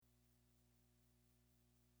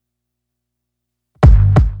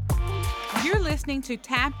listening to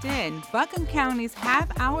Tapped In, Buncombe County's half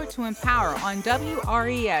hour to empower on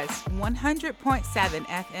WRES 100.7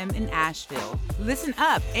 FM in Asheville. Listen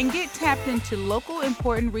up and get tapped into local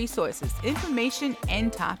important resources, information,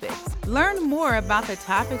 and topics. Learn more about the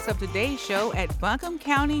topics of today's show at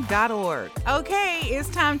buncombecounty.org. Okay, it's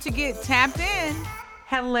time to get tapped in.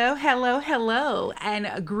 Hello, hello, hello,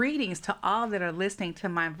 and greetings to all that are listening to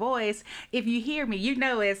my voice. If you hear me, you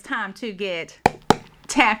know it's time to get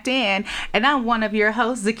tapped in, and I'm one of your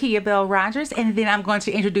hosts, Zakia Bell Rogers, and then I'm going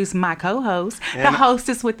to introduce my co-host, the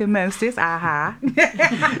hostess with the mostest, And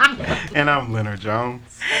I'm Leonard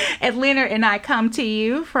Jones. And Leonard and I come to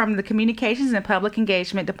you from the Communications and Public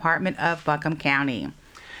Engagement Department of Buncombe County.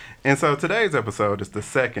 And so today's episode is the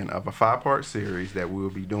second of a 5-part series that we will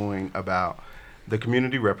be doing about the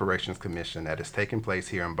Community Reparations Commission that is taking place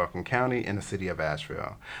here in Buncombe County in the City of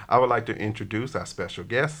Asheville. I would like to introduce our special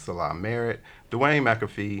guests, Sala Merritt, Dewayne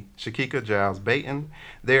McAfee, Shekiki Jiles-Baten.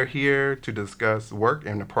 They're here to discuss work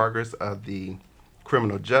and the progress of the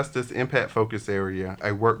Criminal Justice Impact Focus Area,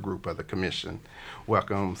 a work group of the Commission.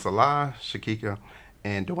 Welcome, Sala, Shekiki,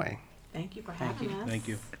 and Dewayne. Thank you for having us.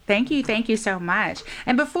 Thank you. Thank you so much.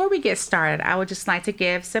 And before we get started, I would just like to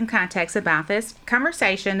give some context about this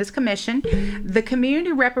conversation, this commission. The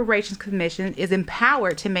Community Reparations Commission is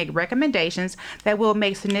empowered to make recommendations that will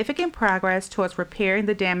make significant progress towards repairing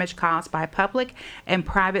the damage caused by public and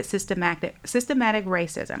private systematic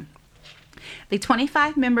racism. The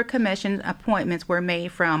 25-member commission appointments were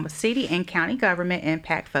made from city and county government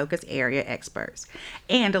impact focus area experts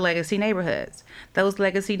and the legacy neighborhoods. Those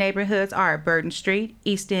legacy neighborhoods are Burton Street,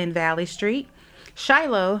 East End Valley Street,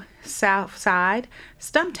 Shiloh, South Side,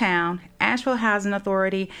 Stumptown, Asheville Housing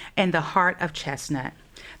Authority, and the heart of Chestnut.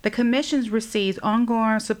 The commission receives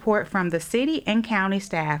ongoing support from the city and county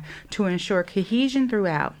staff to ensure cohesion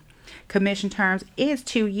throughout. Commission terms is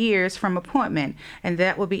 2 years from appointment, and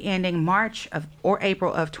that will be ending March or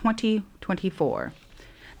April of 2024.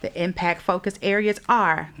 The impact focus areas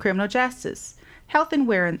are criminal justice, health and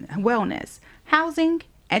wellness, housing,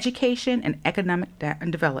 education, and economic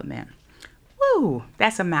development. Woo,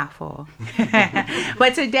 that's a mouthful.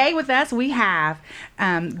 But today with us we have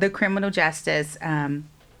the criminal justice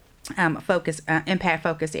impact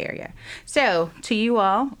focus area. So, to you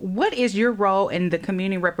all, what is your role in the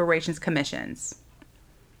Community Reparations Commissions?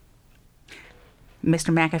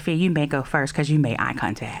 Mr. McAfee, you may go first because you made eye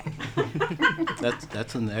contact.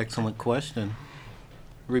 That's an excellent question.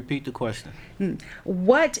 Repeat the question.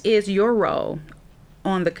 What is your role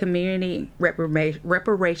on the Community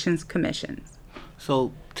Reparations Commissions?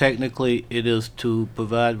 So, technically, it is to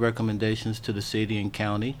provide recommendations to the city and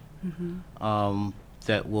county.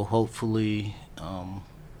 That will hopefully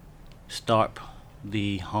stop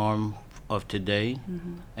the harm of today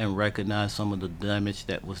and recognize some of the damage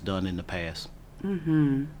that was done in the past.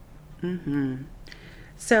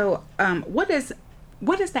 So, what does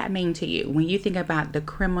that mean to you when you think about the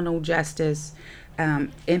criminal justice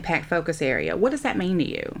impact focus area? What does that mean to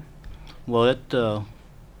you? Well,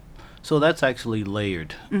 so that's actually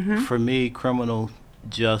layered. For me, criminal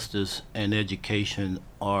justice and education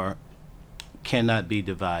cannot be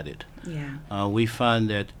divided. Yeah. We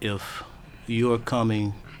find that if you're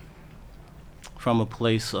coming from a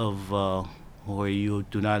place of where you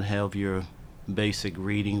do not have your basic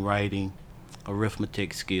reading, writing,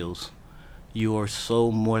 arithmetic skills, you are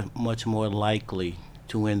much more likely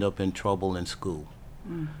to end up in trouble in school.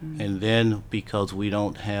 And then because we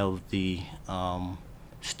don't have the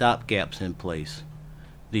stop gaps in place,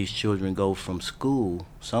 these children go from school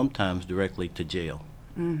sometimes directly to jail.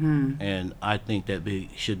 And I think that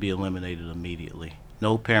should be eliminated immediately.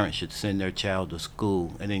 No parent should send their child to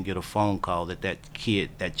school and then get a phone call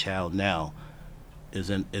that child now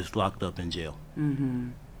is locked up in jail.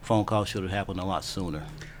 Phone call should have happened a lot sooner.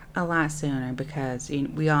 A lot sooner, because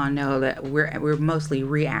we all know that we're mostly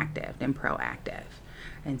reactive than proactive,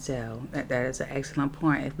 and so that is an excellent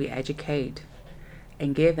point. If we educate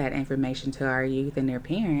and give that information to our youth and their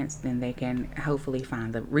parents, then they can hopefully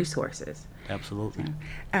find the resources. Absolutely.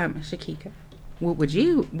 Shekiki, what would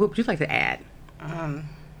you like to add?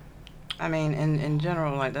 I mean, in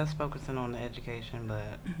general, like, that's focusing on the education,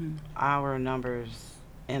 but our numbers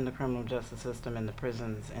in the criminal justice system and the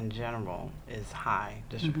prisons in general is high,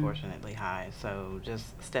 disproportionately high. So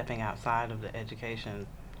just stepping outside of the education,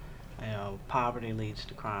 poverty leads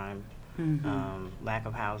to crime. Lack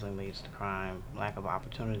of housing leads to crime. Lack of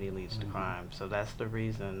opportunity leads to crime. So that's the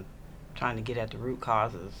reason, trying to get at the root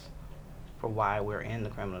causes for why we're in the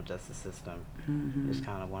criminal justice system is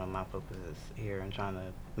kind of one of my focuses here, and trying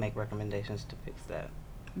to make recommendations to fix that.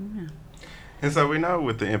 And so we know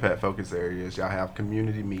with the impact focus areas, y'all have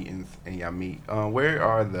community meetings and y'all meet. Where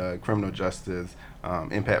are the criminal justice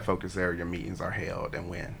impact focus area meetings are held and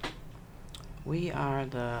when? We are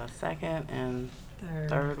the second and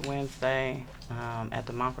third Wednesday at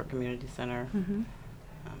the Montfort Community Center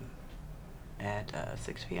at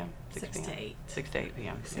 6 p.m. 6 to 8. 6 to 8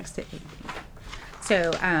 p.m. 6 to 8 p.m.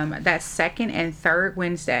 So that's second and third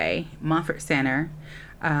Wednesday, Montfort Center,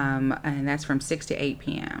 and that's from 6 to 8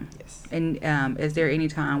 p.m. Yes. And is there any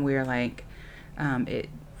time where like it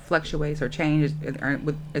fluctuates or changes? Or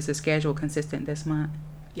is the schedule consistent this month?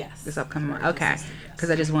 Yes. This upcoming month? Very Okay. consistent, yes. Because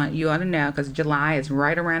I just want you all to know, because July is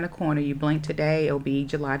right around the corner. You blink today, it'll be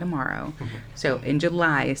July tomorrow. So in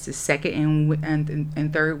July, it's the second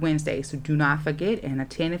and third Wednesday. So do not forget and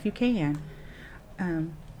attend if you can.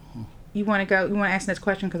 You want to go? You want to ask this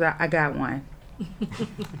question? Because I got one.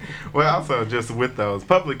 Well, also just with those,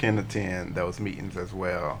 public can attend those meetings as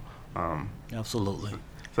well. Absolutely.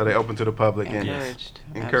 So they open to the public and Encouraged.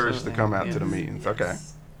 encouraged to Absolutely. come out to the Yes. meetings. Yes. Okay.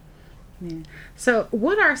 Yeah. So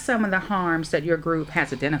what are some of the harms that your group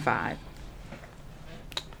has identified?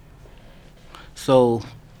 So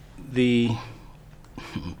we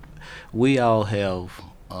all have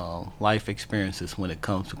life experiences when it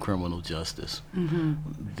comes to criminal justice.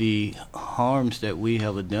 The harms that we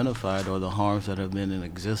have identified are the harms that have been in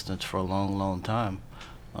existence for a long, long time.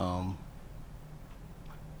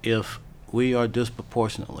 If we are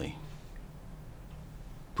disproportionately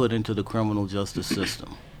put into the criminal justice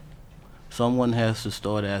system, someone has to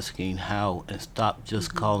start asking how and stop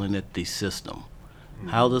just calling it the system.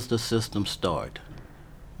 How does the system start?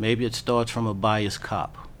 Maybe it starts from a biased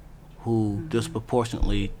cop who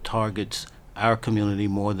disproportionately targets our community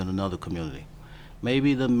more than another community.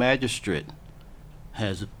 Maybe the magistrate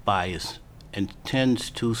has bias and tends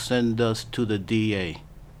to send us to the DA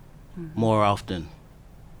more often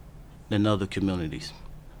than other communities.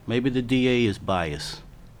 Maybe the DA is biased.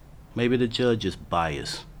 Maybe the judge is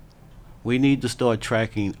biased. We need to start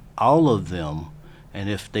tracking all of them, and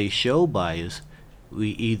if they show bias, we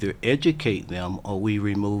either educate them or we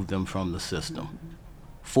remove them from the system.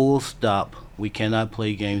 Full stop. We cannot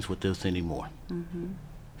play games with this anymore.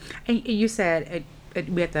 And you said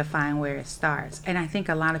we have to find where it starts. And I think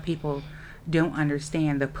a lot of people don't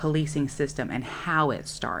understand the policing system and how it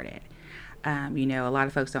started. A lot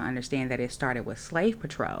of folks don't understand that it started with slave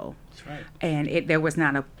patrol. That's right. And there was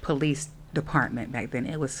not a police department back then.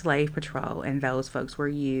 It was slave patrol, and those folks were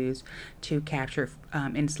used to capture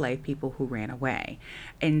enslaved people who ran away.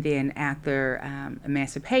 And then after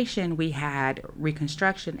emancipation, we had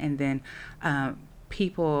Reconstruction, and then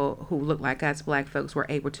people who looked like us, black folks, were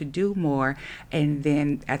able to do more. And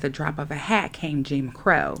then at the drop of a hat came Jim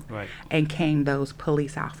Crow, Right. and came those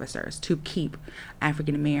police officers to keep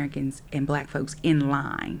African Americans and black folks in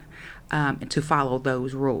line, and to follow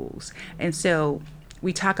those rules. And so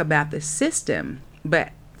we talk about the system, but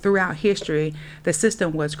throughout history, the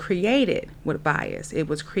system was created with bias. It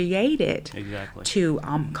was created Exactly. to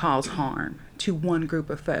cause harm to one group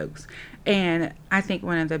of folks. And I think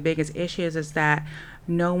one of the biggest issues is that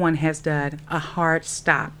no one has done a hard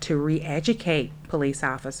stop to re-educate police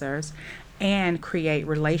officers and create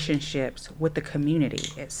relationships with the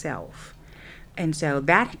community itself. And so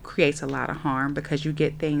that creates a lot of harm, because you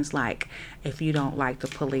get things like, if you don't like the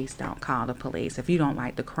police, don't call the police. If you don't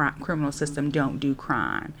like the criminal system, don't do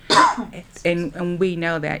crime. and we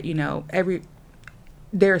know that,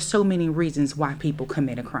 there are so many reasons why people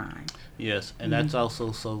commit a crime. Yes, and that's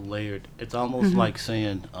also so layered. It's almost like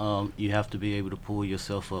saying you have to be able to pull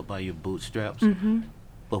yourself up by your bootstraps.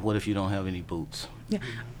 But what if you don't have any boots? Yeah.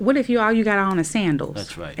 What if all you got on is sandals?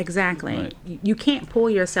 That's right. Exactly. Right. You can't pull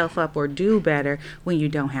yourself up or do better when you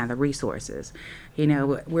don't have the resources.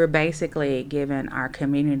 We're basically giving our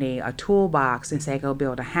community a toolbox and say, go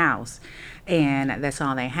build a house. And that's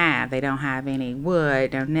all they have. They don't have any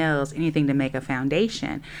wood, no nails, anything to make a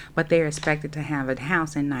foundation. But they're expected to have a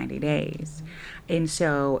house in 90 days. And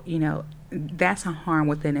so, that's a harm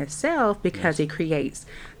within itself, because it creates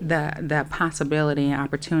the possibility and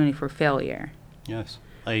opportunity for failure. Yes.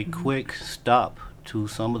 A quick stop to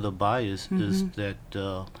some of the bias is that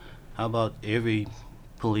how about every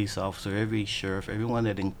police officer, every sheriff, everyone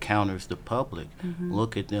that encounters the public,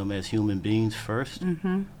 look at them as human beings first?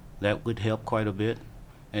 That would help quite a bit.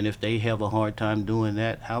 And if they have a hard time doing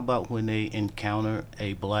that, how about when they encounter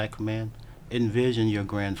a black man, envision your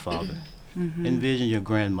grandfather, envision your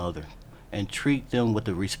grandmother, and treat them with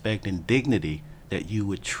the respect and dignity that you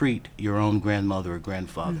would treat your own grandmother or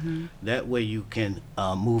grandfather. That way you can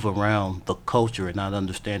move around the culture and not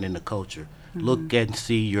understanding the culture. Look and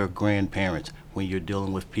see your grandparents when you're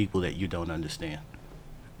dealing with people that you don't understand.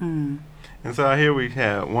 And so here we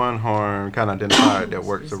have one harm kind of identified that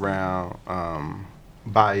works around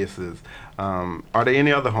biases. Are there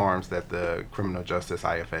any other harms that the criminal justice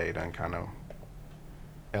IFA done kind of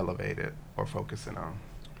elevated or focusing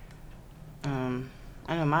on?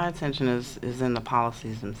 I know my attention is in the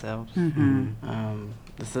policies themselves.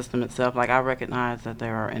 The system itself, like I recognize that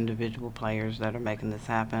there are individual players that are making this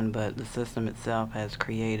happen, but the system itself has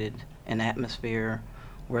created an atmosphere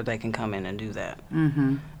where they can come in and do that.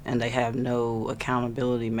 And they have no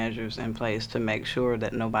accountability measures in place to make sure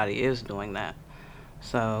that nobody is doing that.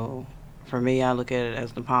 So for me, I look at it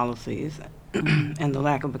as the policies and the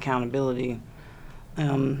lack of accountability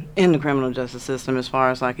in the criminal justice system, as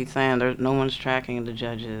far as like he's saying, no one's tracking the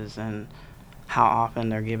judges and how often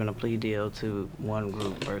they're giving a plea deal to one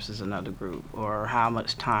group versus another group, or how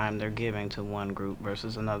much time they're giving to one group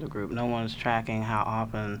versus another group. No one's tracking how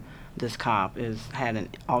often this cop has had an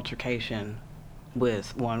altercation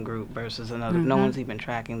with one group versus another. No one's even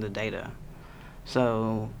tracking the data.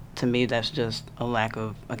 So to me, that's just a lack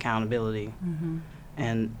of accountability.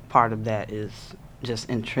 And part of that is just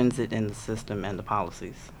intrinsic in the system and the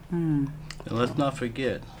policies. And let's not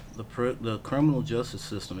forget, the criminal justice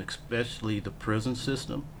system, especially the prison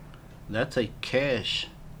system, that's a cash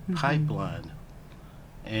pipeline.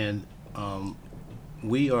 And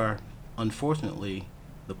we are, unfortunately,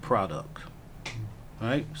 the product.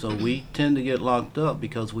 Right? So we tend to get locked up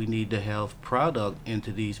because we need to have product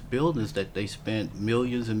into these buildings that they spent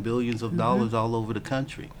millions and billions of dollars all over the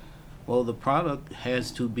country. Well, the product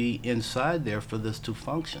has to be inside there for this to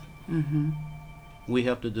function. We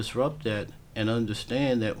have to disrupt that and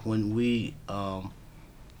understand that when we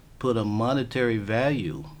put a monetary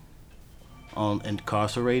value on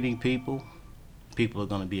incarcerating people, people are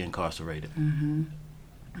going to be incarcerated. And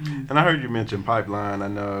I heard you mention pipeline. I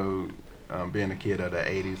know being a kid of the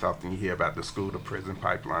 80s, often you hear about the school to prison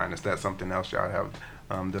pipeline. Is that something else y'all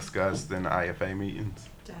have discussed in the IFA meetings?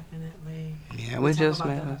 Definitely. Yeah, we just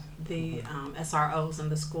met the SROs in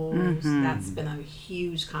the schools. That's been a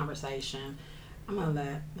huge conversation. I'm going to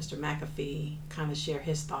let Mr. McAfee kind of share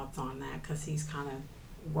his thoughts on that, because he's kind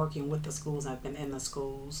of working with the schools. I've been in the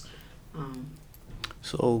schools.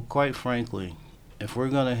 So quite frankly, if we're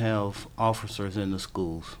going to have officers in the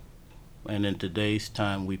schools, and in today's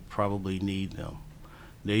time we probably need them,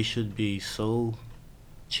 they should be so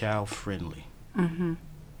child friendly,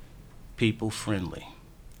 people friendly,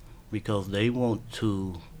 because they want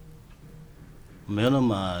to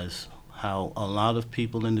minimize how a lot of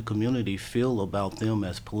people in the community feel about them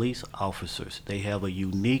as police officers. They have a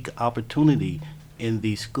unique opportunity in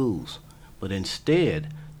these schools, but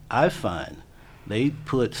instead I find they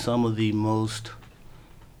put some of the most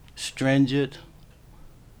stringent,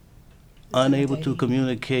 unable to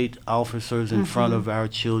communicate officers in front of our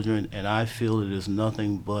children, and I feel it is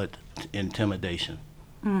nothing but intimidation.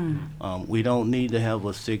 We don't need to have a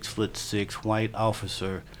 6'6" white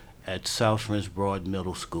officer at South French Broad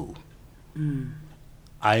Middle School.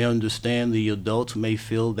 I understand the adults may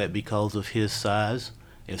feel that because of his size,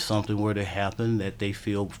 if something were to happen, that they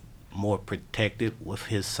feel more protected with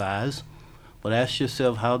his size. But ask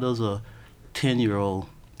yourself, how does a 10-year-old,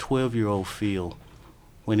 12-year-old feel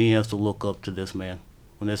when he has to look up to this man,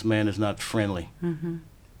 when this man is not friendly?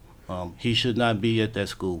 He should not be at that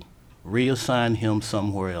school. Reassign him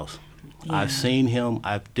somewhere else. I've seen him,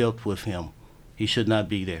 I've dealt with him. He should not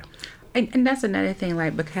be there. And that's another thing,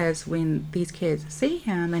 like, because when these kids see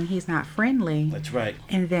him and he's not friendly. That's right.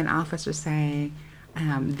 And then officers say,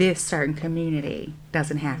 this certain community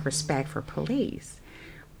doesn't have respect for police.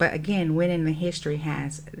 But again, when in the history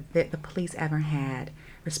has that the police ever had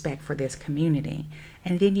respect for this community?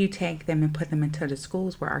 And then you take them and put them into the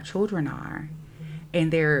schools where our children are,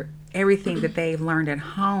 and they're everything that they've learned at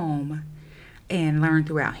home and learned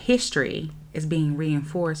throughout history is being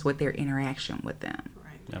reinforced with their interaction with them.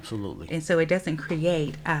 Absolutely. And so it doesn't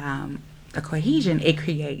create a cohesion, it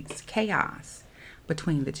creates chaos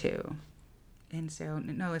between the two. And so,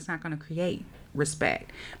 no, it's not going to create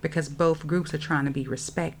respect, because both groups are trying to be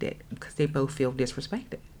respected because they both feel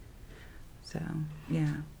disrespected. So,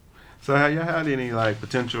 yeah. So have y'all had any like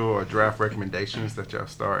potential or draft recommendations that y'all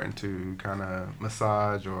starting to kind of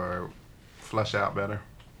massage or flush out better?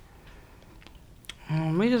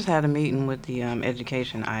 We just had a meeting with the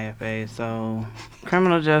education IFA. So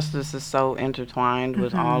criminal justice is so intertwined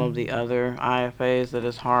with all of the other IFAs that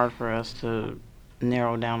it's hard for us to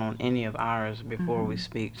narrow down on any of ours before we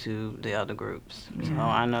speak to the other groups. So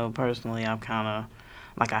I know personally I've kind of,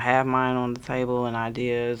 like, I have mine on the table and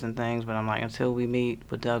ideas and things, but I'm like, until we meet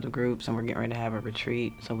with the other groups, and we're getting ready to have a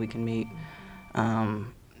retreat so we can meet,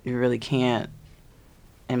 you really can't,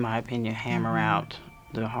 in my opinion, hammer out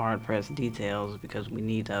the hard pressed details because we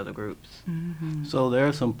need the other groups. So there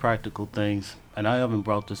are some practical things, and I haven't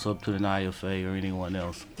brought this up to an IFA or anyone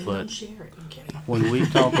else, Then but don't share it. I'm kidding. when we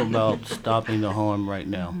talk about stopping the harm right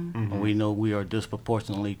now, and we know we are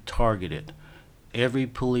disproportionately targeted, every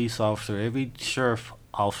police officer, every sheriff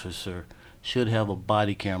officer should have a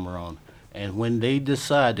body camera on. And when they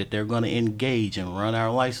decide that they're going to engage and run our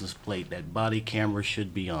license plate, that body camera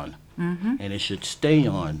should be on. And it should stay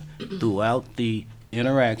on throughout the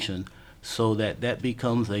interaction so that that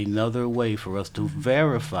becomes another way for us to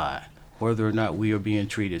verify whether or not we are being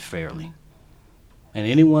treated fairly. And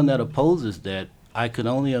anyone that opposes that, I could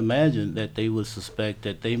only imagine that they would suspect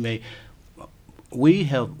that they may. We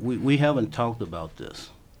haven't talked about this,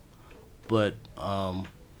 but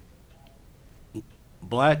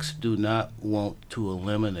blacks do not want to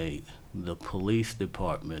eliminate the police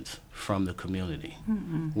departments from the community.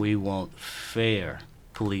 We want fair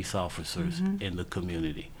police officers in the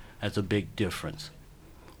community. That's a big difference.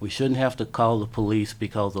 We shouldn't have to call the police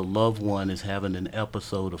because a loved one is having an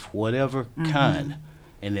episode of whatever kind,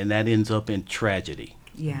 and then that ends up in tragedy.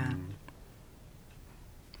 Yeah.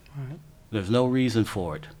 There's no reason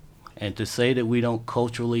for it. And to say that we don't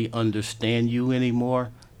culturally understand you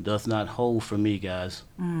anymore does not hold for me, guys.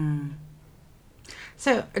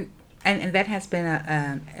 So, and that has been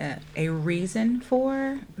a reason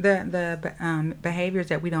for the behaviors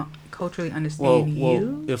that we don't culturally understand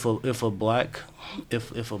you. If a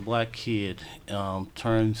black kid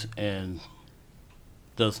turns and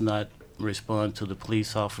does not respond to the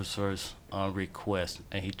police officer's request,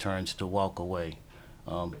 and he turns to walk away,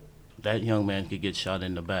 that young man could get shot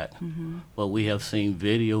in the back. But we have seen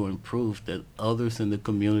video and proof that others in the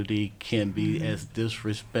community can be as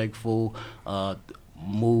disrespectful,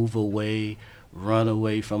 move away, run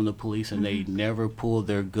away from the police, and they never pull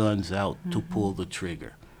their guns out to pull the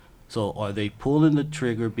trigger. So are they pulling the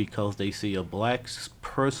trigger because they see a black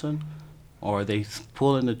person, or are they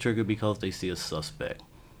pulling the trigger because they see a suspect?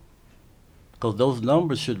 Because those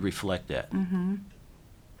numbers should reflect that.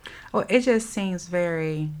 Well, it just seems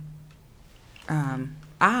very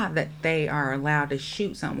odd that they are allowed to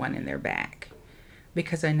shoot someone in their back,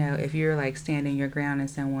 because I know if you're like standing your ground and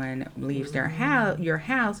someone leaves their your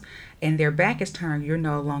house and their back is turned, you're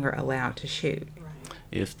no longer allowed to shoot.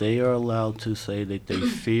 If they are allowed to say that they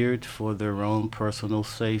feared for their own personal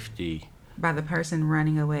safety By the person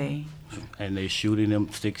running away. and they shooting them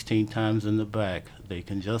 16 times in the back, they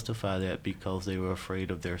can justify that because they were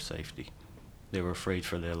afraid of their safety. They were afraid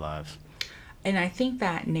for their lives. And I think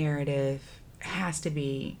that narrative has to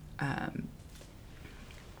be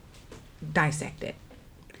dissected,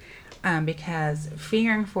 because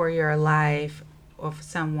fearing for your life of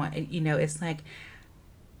someone, it's like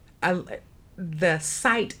the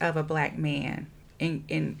sight of a black man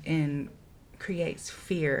in creates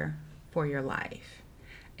fear for your life,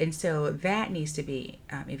 and so that needs to be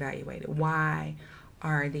evaluated. Why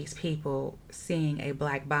are these people seeing a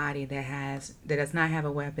black body that does not have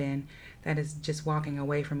a weapon, that is just walking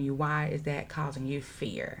away from you? Why is that causing you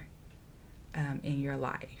fear in your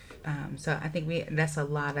life? So I think that's a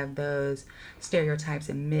lot of those stereotypes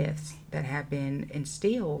and myths that have been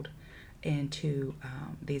instilled into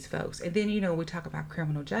these folks. And then, we talk about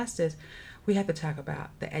criminal justice, we have to talk about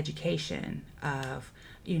the education of,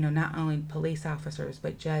 not only police officers,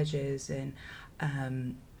 but judges and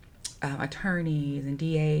attorneys and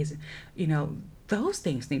DAs. Those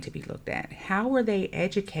things need to be looked at. How are they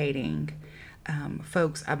educating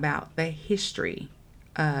folks about the history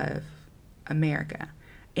of America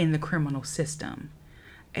in the criminal system?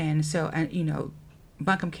 And so,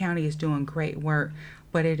 Buncombe County is doing great work,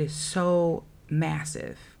 but it is so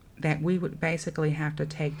massive that we would basically have to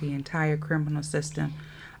take the entire criminal system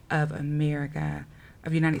of America,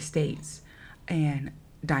 of United States, and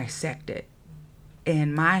dissect it.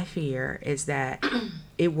 And my fear is that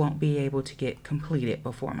it won't be able to get completed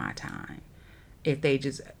before my time. If they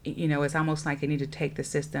just, it's almost like they need to take the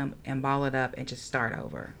system and ball it up and just start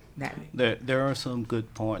over. There are some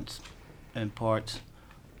good points and parts,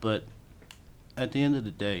 but at the end of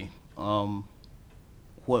the day,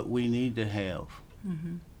 what we need to have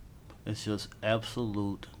is just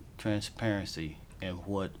absolute transparency in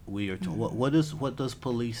what we are. What does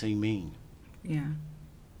policing mean? Yeah.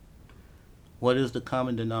 What is the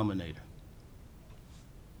common denominator?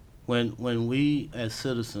 When we as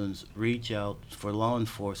citizens reach out for law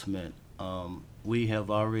enforcement, we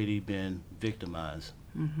have already been victimized.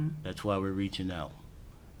 That's why we're reaching out.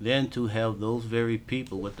 Then to have those very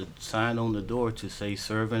people with the sign on the door to say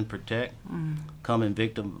serve and protect, come and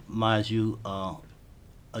victimize you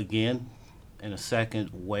again in a second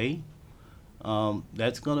way,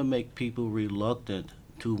 that's going to make people reluctant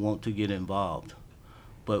to want to get involved.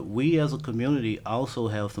 But we as a community also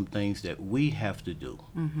have some things that we have to do.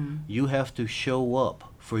 You have to show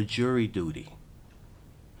up for jury duty.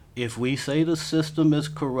 If we say the system is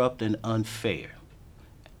corrupt and unfair,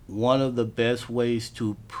 one of the best ways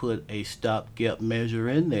to put a stopgap measure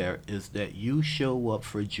in there is that you show up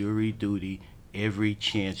for jury duty every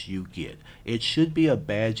chance you get. It should be a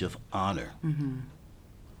badge of honor.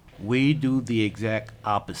 We do the exact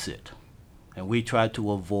opposite, and we try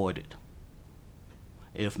to avoid it.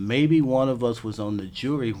 If maybe one of us was on the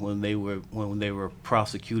jury when they were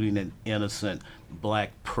prosecuting an innocent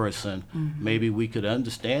black person, maybe we could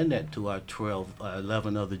understand that to our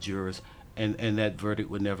 11 other jurors, and that verdict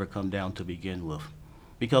would never come down to begin with.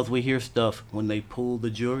 Because we hear stuff when they pull the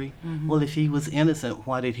jury, well, if he was innocent,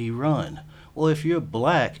 why did he run? Well, if you're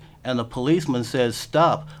black and a policeman says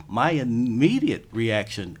stop, my immediate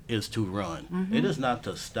reaction is to run. It is not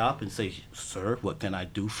to stop and say, sir, what can I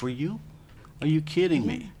do for you? Are you kidding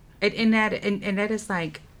me? And that is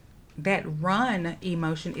like, that run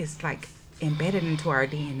emotion is like embedded into our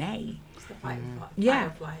DNA. It's the fight Yeah. or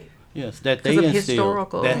flight. Yes, that they Because of instill,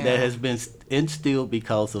 historical- that has been instilled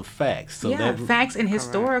because of facts. So Yeah, that, facts and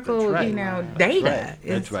historical, That's right. you know, That's data. right. That's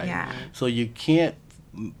It's- right. Yeah. So you can't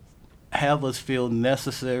have us feel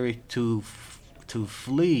necessary to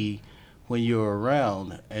flee when you're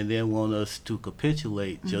around, and then want us to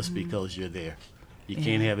capitulate just because you're there. You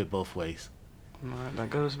can't have it both ways. Right, that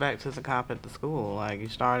goes back to the cop at the school. Like, you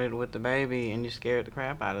started with the baby and you scared the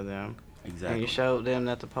crap out of them. Exactly. And you showed them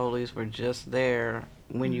that the police were just there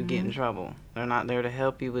when you get in trouble. They're not there to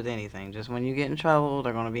help you with anything. Just when you get in trouble,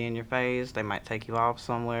 they're going to be in your face. They might take you off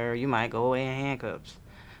somewhere. You might go away in handcuffs.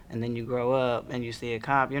 And then you grow up and you see a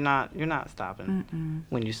cop, you're not stopping.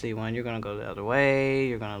 When you see one, you're going to go the other way.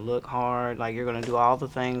 You're going to look hard. Like, you're going to do all the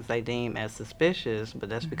things they deem as suspicious, but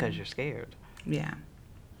that's because you're scared. Yeah.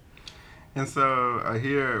 And so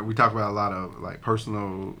here we talk about a lot of like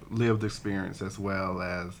personal lived experience as well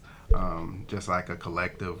as just like a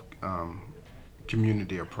collective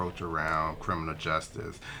community approach around criminal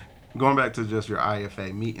justice. Going back to just your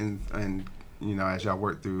IFA meetings and, you know, as y'all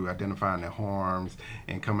work through identifying the harms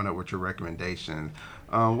and coming up with your recommendations,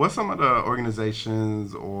 what's some of the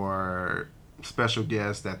organizations or special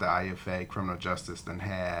guests that the IFA criminal justice then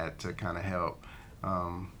had to kind of help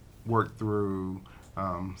work through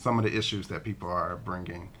some of the issues that people are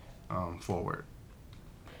bringing forward?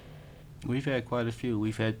 We've had quite a few.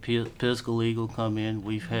 We've had Pisgah Legal come in.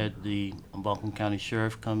 We've had the Buncombe County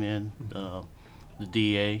Sheriff come in. The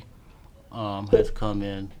DA has come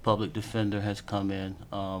in. Public Defender has come in.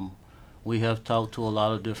 We have talked to a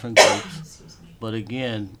lot of different groups. But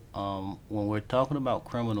again, when we're talking about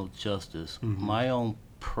criminal justice, my own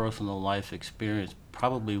personal life experience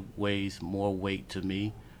probably weighs more weight to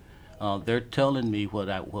me. They're telling me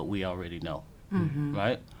what we already know,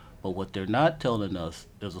 right? But what they're not telling us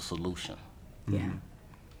is a solution. Yeah.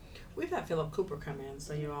 We've had Philip Cooper come in,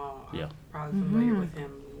 so you all are Yeah. probably familiar with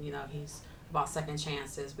him. You know, he's about second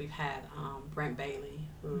chances. We've had Brent Bailey,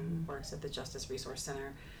 who works at the Justice Resource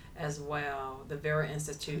Center as well. The Vera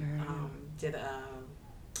Institute did a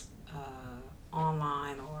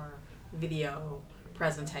online or video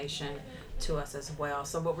presentation to us as well.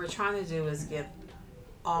 So what we're trying to do is get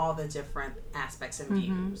all the different aspects and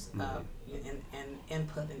views of and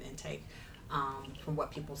input and intake from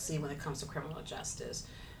what people see when it comes to criminal justice.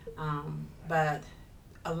 But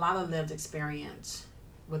a lot of lived experience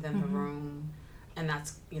within the room, and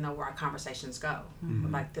that's, you know, where our conversations go.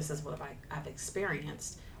 Like, this is what I've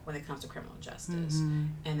experienced when it comes to criminal justice,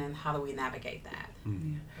 and then how do we navigate that,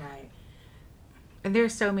 right? And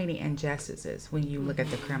there's so many injustices when you look at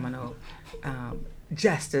the criminal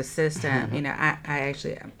justice system. You know,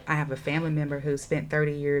 I have a family member who spent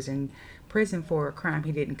 30 years in prison for a crime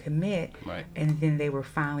he didn't commit, Right. and then they were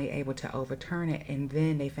finally able to overturn it, and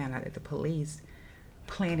then they found out that the police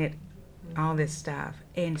planted all this stuff.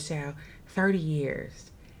 And so 30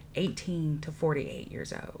 years, 18 to 48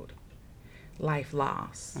 years old, life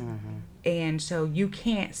lost. And so you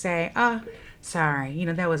can't say, oh, sorry, you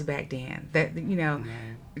know, that was back then. That, you know,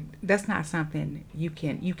 that's not something you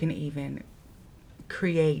can even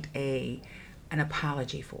create an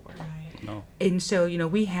apology for. Right. No. And so, you know,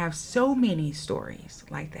 we have so many stories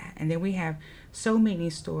like that. And then we have so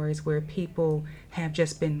many stories where people have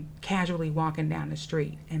just been casually walking down the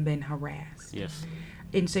street and been harassed. Yes.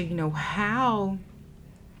 And so, you know, how,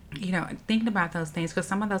 you know, thinking about those things, because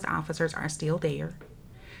some of those officers are still there.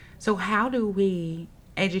 So how do we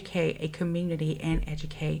educate a community and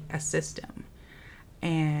educate a system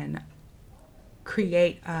and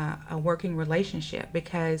create a working relationship?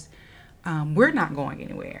 Because we're not going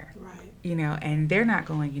anywhere. Right. And they're not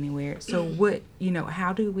going anywhere. So what,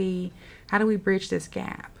 how do we bridge this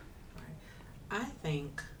gap? I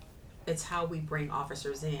think it's how we bring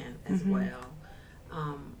officers in as well.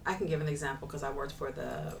 I can give an example because I worked for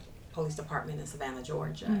the police department in Savannah,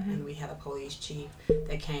 Georgia, and we had a police chief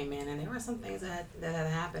that came in, and there were some things that had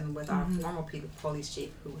happened with our former police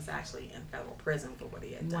chief, who was actually in federal prison for what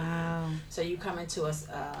he had done. Wow. So you come into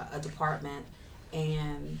a department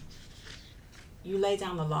and you lay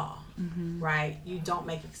down the law, right? You don't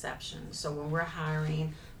make exceptions. So when we're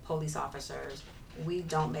hiring police officers, we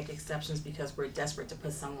don't make exceptions because we're desperate to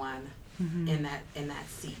put someone in that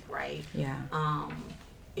seat, right? Yeah.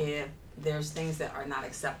 If there's things that are not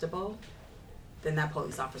acceptable, then that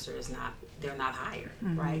police officer they're not hired,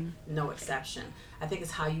 right? No exception. I think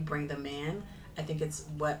it's how you bring them in. I think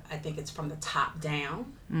it's from the top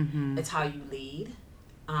down. It's how you lead.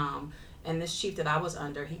 And this chief that I was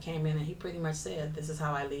under, he came in and he pretty much said, this is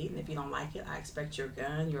how I lead, and if you don't like it, I expect your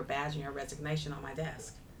gun, your badge, and your resignation on my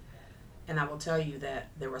desk. And I will tell you that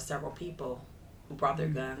there were several people who brought their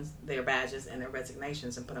guns, their badges, and their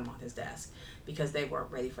resignations and put them on his desk because they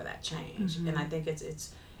weren't ready for that change. And I think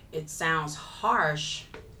it sounds harsh,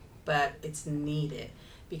 but it's needed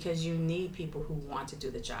because you need people who want to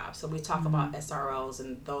do the job. So we talk about SROs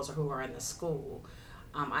and those who are in the school.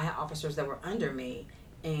 I had officers that were under me,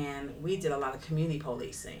 and we did a lot of community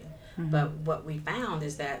policing. But what we found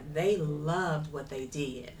is that they loved what they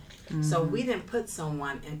did. So we didn't put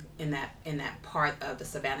someone in that part of the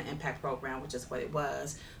Savannah Impact Program, which is what it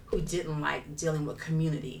was, who didn't like dealing with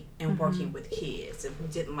community and working with kids, and who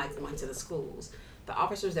didn't like going to the schools. The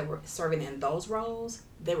officers that were serving in those roles,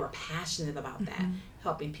 they were passionate about that,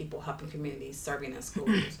 helping people, helping communities, serving in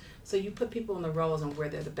schools. So you put people in the roles and where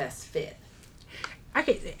they're the best fit. And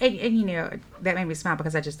that made me smile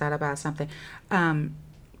because I just thought about something.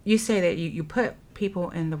 You say that you put people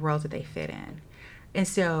in the roles that they fit in. And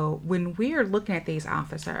so when we're looking at these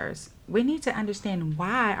officers, we need to understand,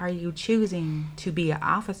 why are you choosing to be an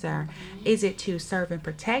officer? Is it to serve and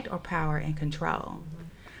protect, or power and control?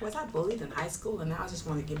 Was I bullied in high school, and now I just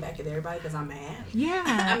want to get back at everybody because I'm mad? Yeah.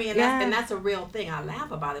 I mean, that's a real thing. I laugh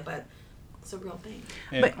about it, but it's a real thing.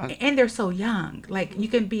 And they're so young. Like, you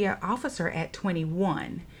can be an officer at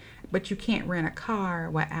 21, but you can't rent a car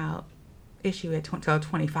without issue at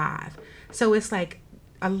 25. So it's like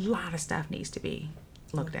a lot of stuff needs to be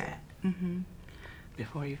looked at.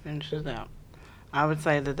 Before you finish this out, I would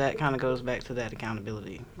say that kind of goes back to that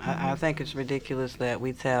accountability. I think it's ridiculous that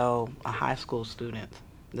we tell a high school student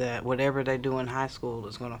that whatever they do in high school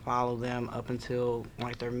is going to follow them up until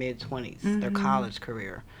like their mid-20s, their college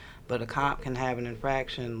career. But a cop can have an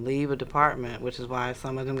infraction, leave a department, which is why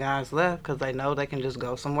some of them guys left, because they know they can just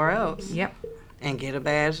go somewhere else. Yep. And get a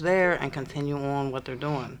badge there and continue on what they're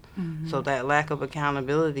doing. So that lack of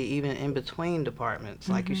accountability, even in between departments,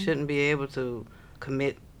 like you shouldn't be able to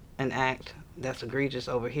commit an act that's egregious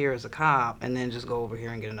over here as a cop and then just go over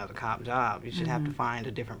here and get another cop job. You should have to find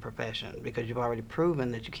a different profession because you've already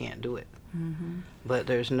proven that you can't do it. But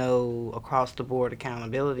there's no across the board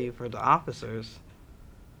accountability for the officers.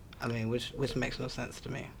 I mean, which makes no sense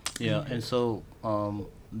to me. Yeah, and so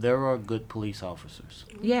there are good police officers.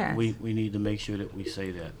 Yes. We need to make sure that we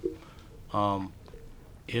say that.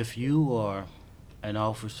 If you are an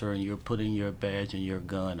officer and you're putting your badge and your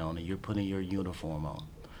gun on and you're putting your uniform on,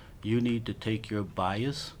 you need to take your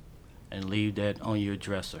bias and leave that on your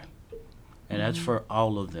dresser. And that's for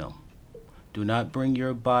all of them. Do not bring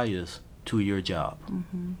your bias to your job.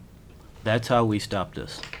 That's how we stop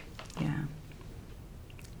this. Yeah.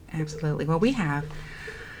 Absolutely. Well, we have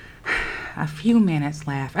a few minutes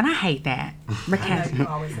left, and I hate that because I know you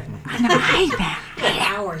always say that. I hate that.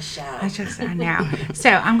 Our show. I know. So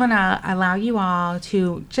I'm going to allow you all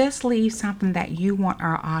to just leave something that you want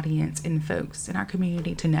our audience and folks in our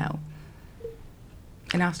community to know.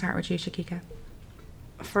 And I'll start with you, Shekiki.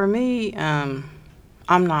 For me, I'm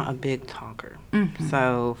not a big talker.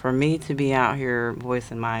 So for me to be out here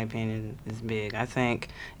voicing my opinion is big. I think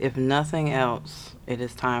if nothing else, it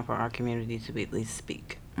is time for our community to at least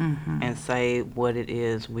speak and say what it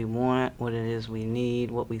is we want, what it is we need,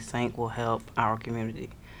 what we think will help our community.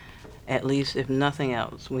 At least, if nothing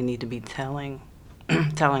else, we need to be telling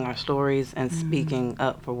our stories and speaking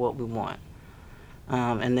up for what we want.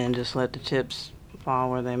 And then just let the chips fall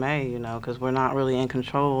where they may, because we're not really in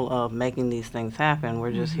control of making these things happen.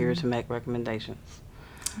 We're just here to make recommendations.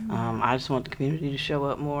 I just want the community to show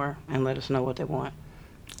up more and let us know what they want.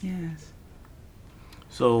 Yes.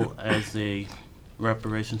 So as a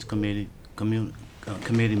reparations committee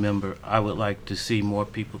member, I would like to see more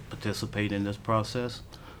people participate in this process.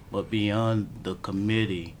 But beyond the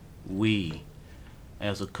committee, we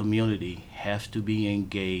as a community have to be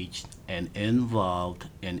engaged and involved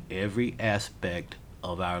in every aspect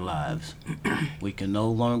of our lives. We can no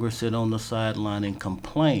longer sit on the sideline and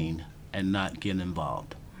complain and not get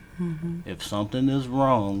involved. If something is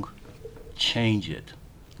wrong, change it.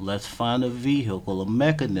 Let's find a vehicle, a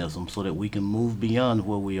mechanism, so that we can move beyond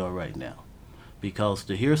where we are right now. Because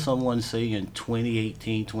to hear someone say in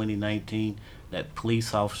 2018, 2019, that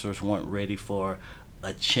police officers weren't ready for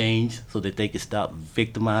a change so that they could stop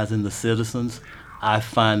victimizing the citizens, I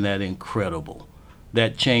find that incredible.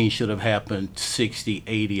 That change should have happened 60,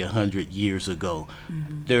 80, 100 years ago.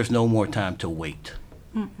 There's no more time to wait.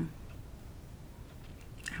 I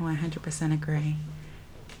 100% agree.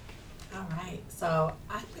 All right, so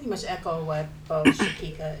I pretty much echo what both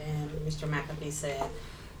Shekika and Mr. McAfee said.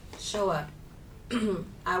 Show up.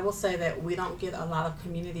 I will say that we don't get a lot of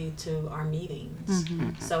community to our meetings.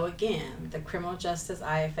 So again, the Criminal Justice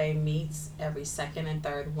IFA meets every second and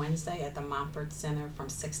third Wednesday at the Montfort Center from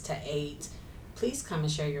 6 to 8. Please come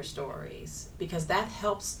and share your stories, because that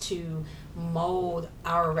helps to mold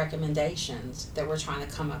our recommendations that we're trying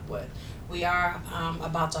to come up with. We are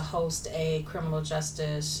about to host a criminal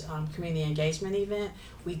justice community engagement event.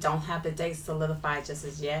 We don't have the dates solidified just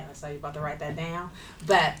as yet. I saw you about to write that down.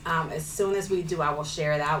 But as soon as we do, I will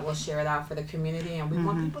share it out. We'll share it out for the community. And we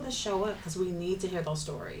want people to show up, because we need to hear those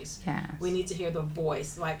stories. Yes. We need to hear the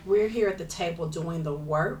voice. Like, we're here at the table doing the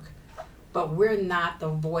work, but we're not the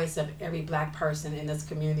voice of every Black person in this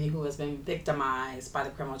community who has been victimized by the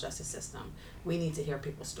criminal justice system. We need to hear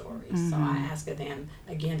people's stories. So I ask again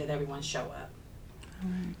that everyone show up.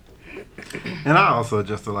 And I also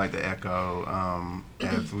just would like to echo,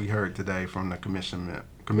 as we heard today from the commission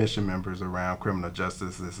members around criminal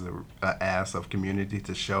justice, this is an ask of community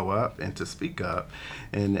to show up and to speak up.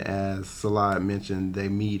 And as Sala mentioned, they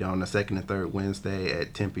meet on the second and third Wednesday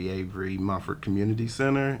at Tempe Avery Montfort Community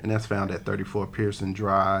Center, and that's found at 34 Pearson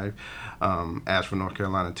Drive, Asheville, North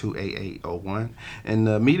Carolina 28801. And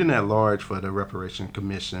the meeting at large for the Reparations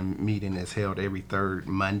Commission meeting is held every third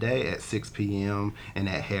Monday at 6 p.m. and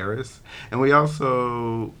at Harris. And we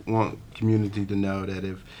also want community to know that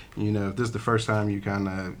if this is the first time you kind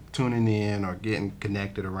of tuning in or getting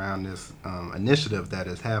connected around this initiative that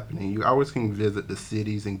is happening, you always can visit the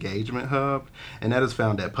city's engagement hub, and that is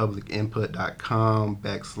found at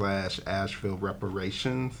publicinput.com/Asheville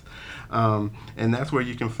Reparations. And that's where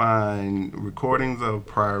you can find recordings of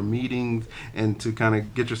prior meetings and to kind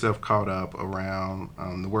of get yourself caught up around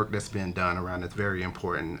the work that's been done around this very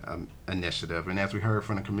important initiative. And as we heard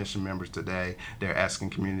from the commission members today, they're asking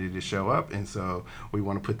community to show up, and so we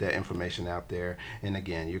want to put that information out there. And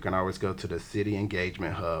again, you can always go to the City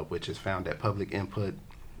Engagement Hub, which is found at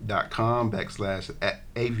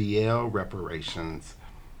publicinput.com/AVL Reparations.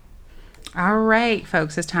 All right,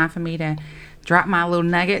 folks, it's time for me to drop my little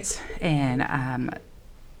nuggets, and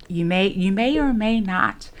you may or may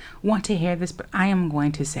not want to hear this, but I am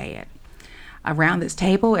going to say it. Around this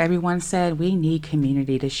table, everyone said we need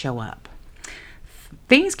community to show up.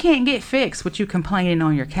 Things can't get fixed with you complaining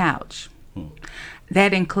on your couch.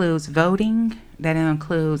 That includes voting. That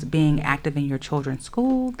includes being active in your children's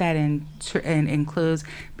school. That includes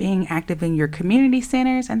being active in your community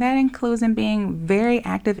centers, and that includes in being very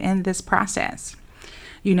active in this process.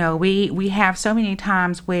 We have so many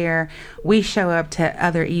times where we show up to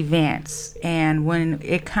other events, and when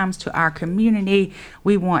it comes to our community,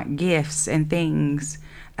 we want gifts and things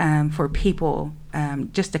for people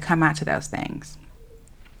just to come out to those things.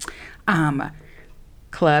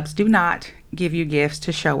 Clubs do not give you gifts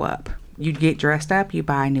to show up. You get dressed up, you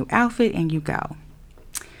buy a new outfit, and you go.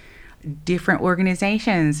 Different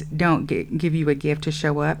organizations don't give you a gift to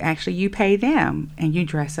show up. Actually, you pay them, and you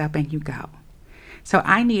dress up, and you go. So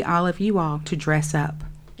I need all of you all to dress up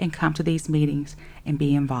and come to these meetings and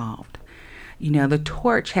be involved. The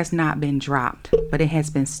torch has not been dropped, but it has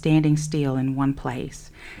been standing still in one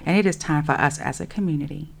place. And it is time for us as a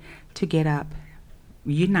community to get up,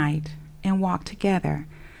 unite, and walk together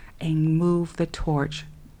and move the torch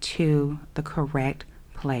to the correct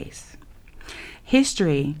place.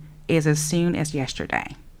 History is as soon as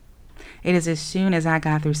yesterday. It is as soon as I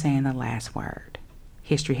got through saying the last word.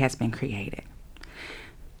 History has been created.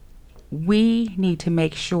 We need to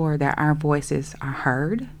make sure that our voices are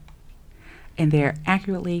heard and they're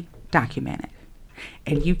accurately documented.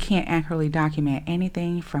 And you can't accurately document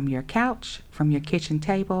anything from your couch, from your kitchen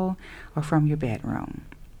table, or from your bedroom.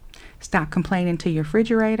 Stop complaining to your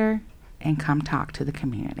refrigerator and come talk to the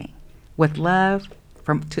community. With love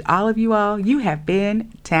to all of you all, you have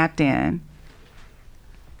been tapped in.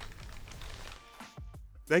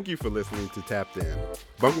 Thank you for listening to Tapped In,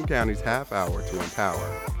 Buncombe County's half hour to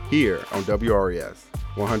empower, here on WRES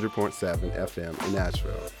 100.7 FM in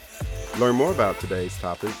Asheville. Learn more about today's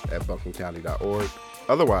topic at buncombecounty.org.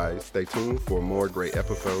 Otherwise, stay tuned for more great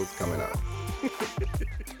episodes coming up.